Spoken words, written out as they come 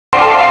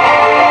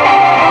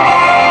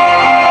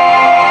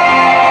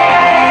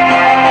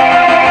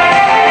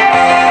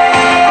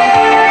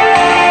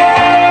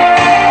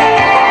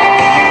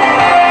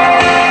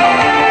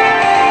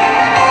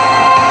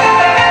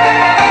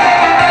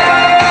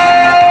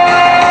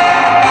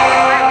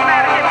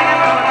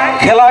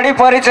केही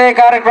परिचय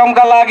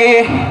कार्यक्रमका लागि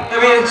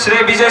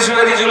श्री विजय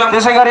सुवेदीज्यूलाई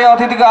त्यसैगरी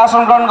अतिथिको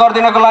आसन ग्रहण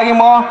गरिदिनको लागि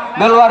म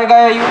बेलबारीका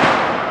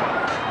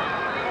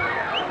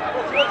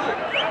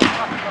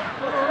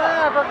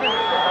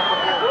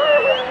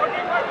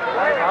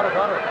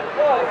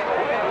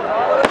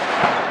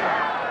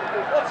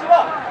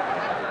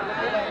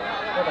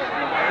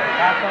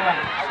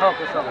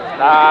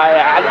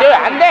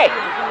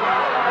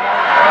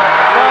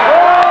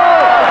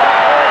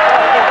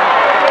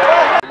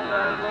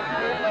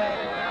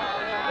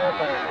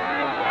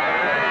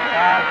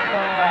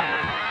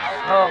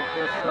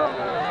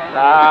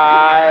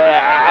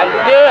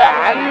Ande.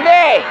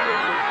 Ande.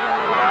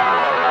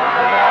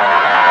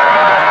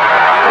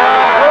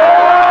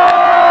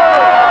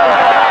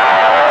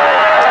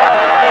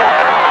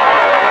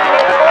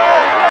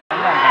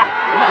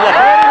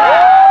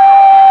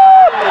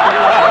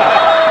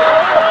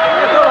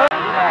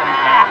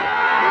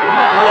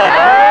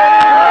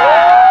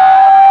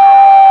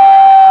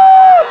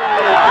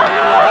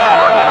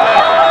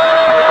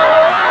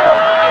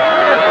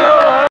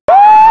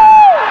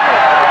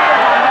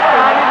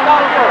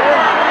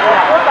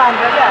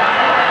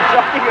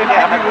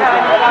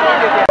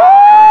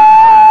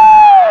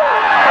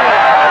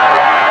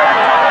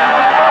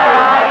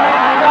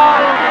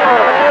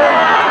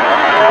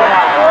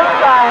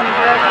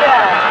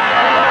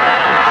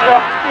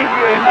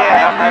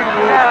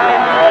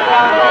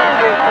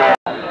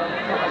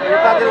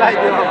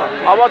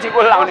 अब चाहिँ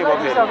गोल लाउने भयो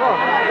फेरि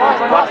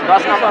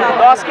 10 नम्बर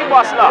 10 कि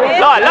बस ल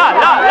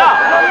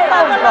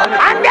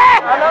आन्डे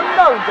आनन्द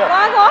हुन्छ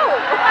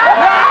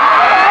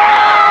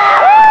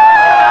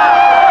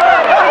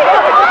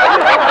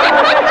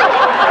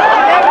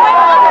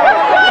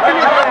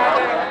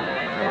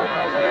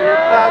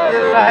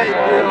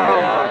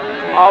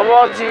अब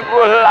चाहिँ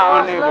गोल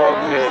लाउने भयो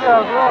फेरि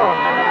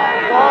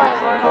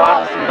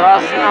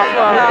 10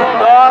 नम्बर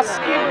 10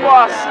 कि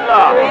बस ल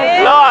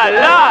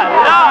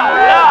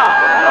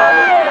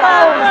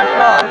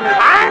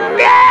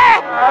Ande!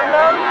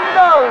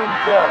 Ananda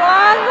हुन्छ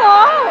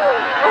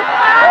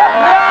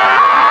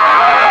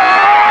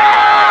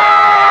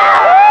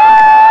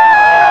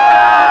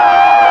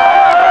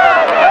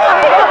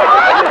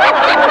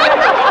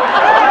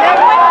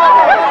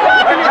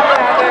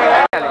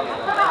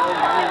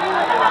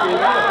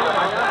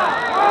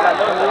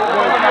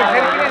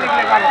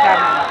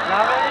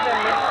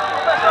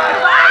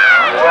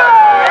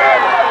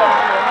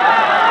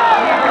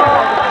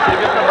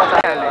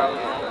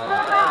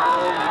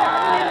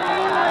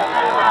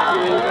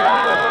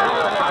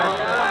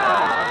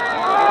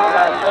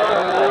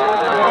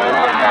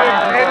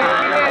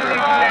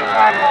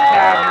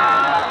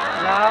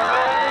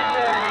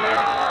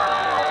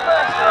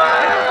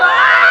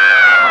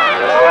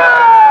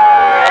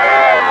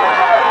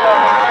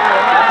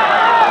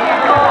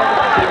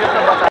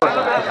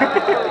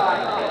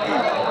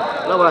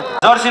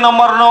जर्सी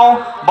नम्बर 9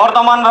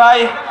 वर्तमान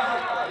राई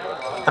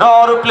र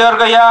अरू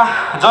प्लेयरको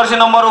यहाँ जर्सी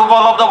नम्बर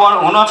उपलब्ध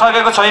हुन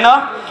सकेको छैन।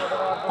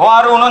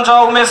 उहाँहरू हुनुहुन्छ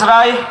उमेश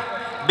राई,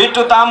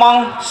 बिट्टु तामाङ,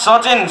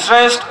 सचिन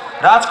श्रेष्ठ,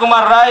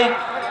 राजकुमार राई,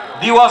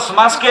 दिवस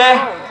मास्के,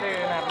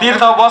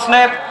 तीर्थ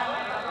बस्नेत,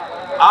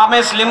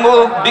 आमेश लिम्बू,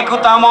 बिक्कु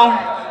तामाङ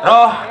र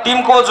टिम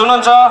कोच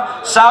हुनुहुन्छ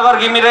सागर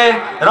घिमिरे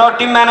र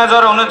टिम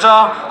म्यानेजर हुनुहुन्छ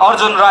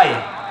अर्जुन राई।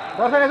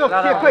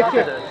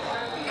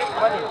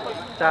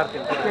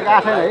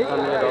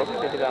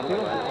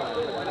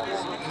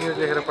 न्यूज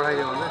लेखेर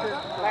पठाइदियो भने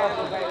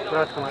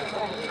राजकुमार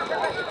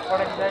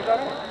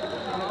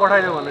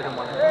पठाइदियो भन्दैछ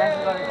मलाई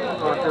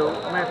त्यो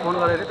मैं फोन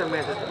गरेको त्यो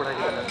मेसेज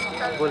पठाइदियो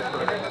भोइस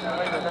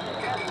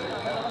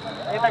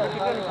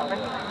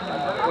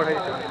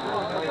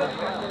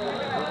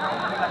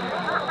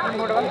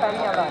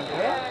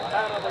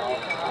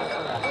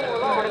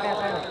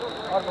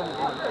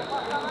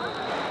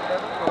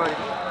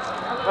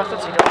कस्तो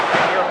छिटो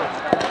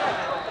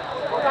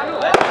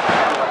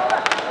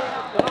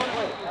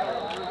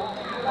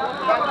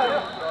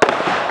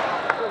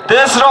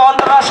तेस्रो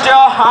अन्तर्राष्ट्रिय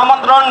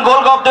आमन्त्रण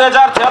गोल्ड कप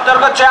 2076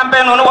 को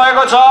च्याम्पियन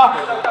हुनुभएको छ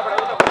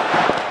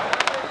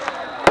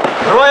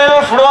royal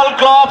football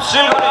club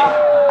Siliguri.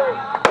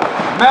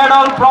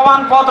 Medal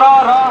प्रमाणपत्र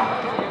र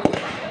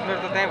मेरो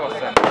त त्यही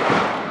बस्छ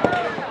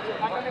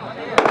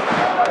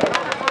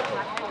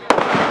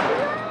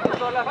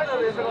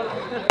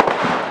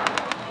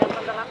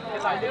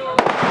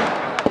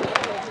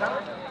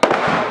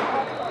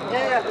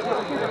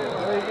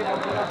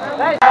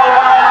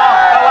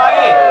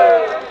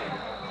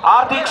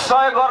आर्थिक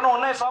सहयोग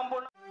गर्नुहुने सम्पूर्ण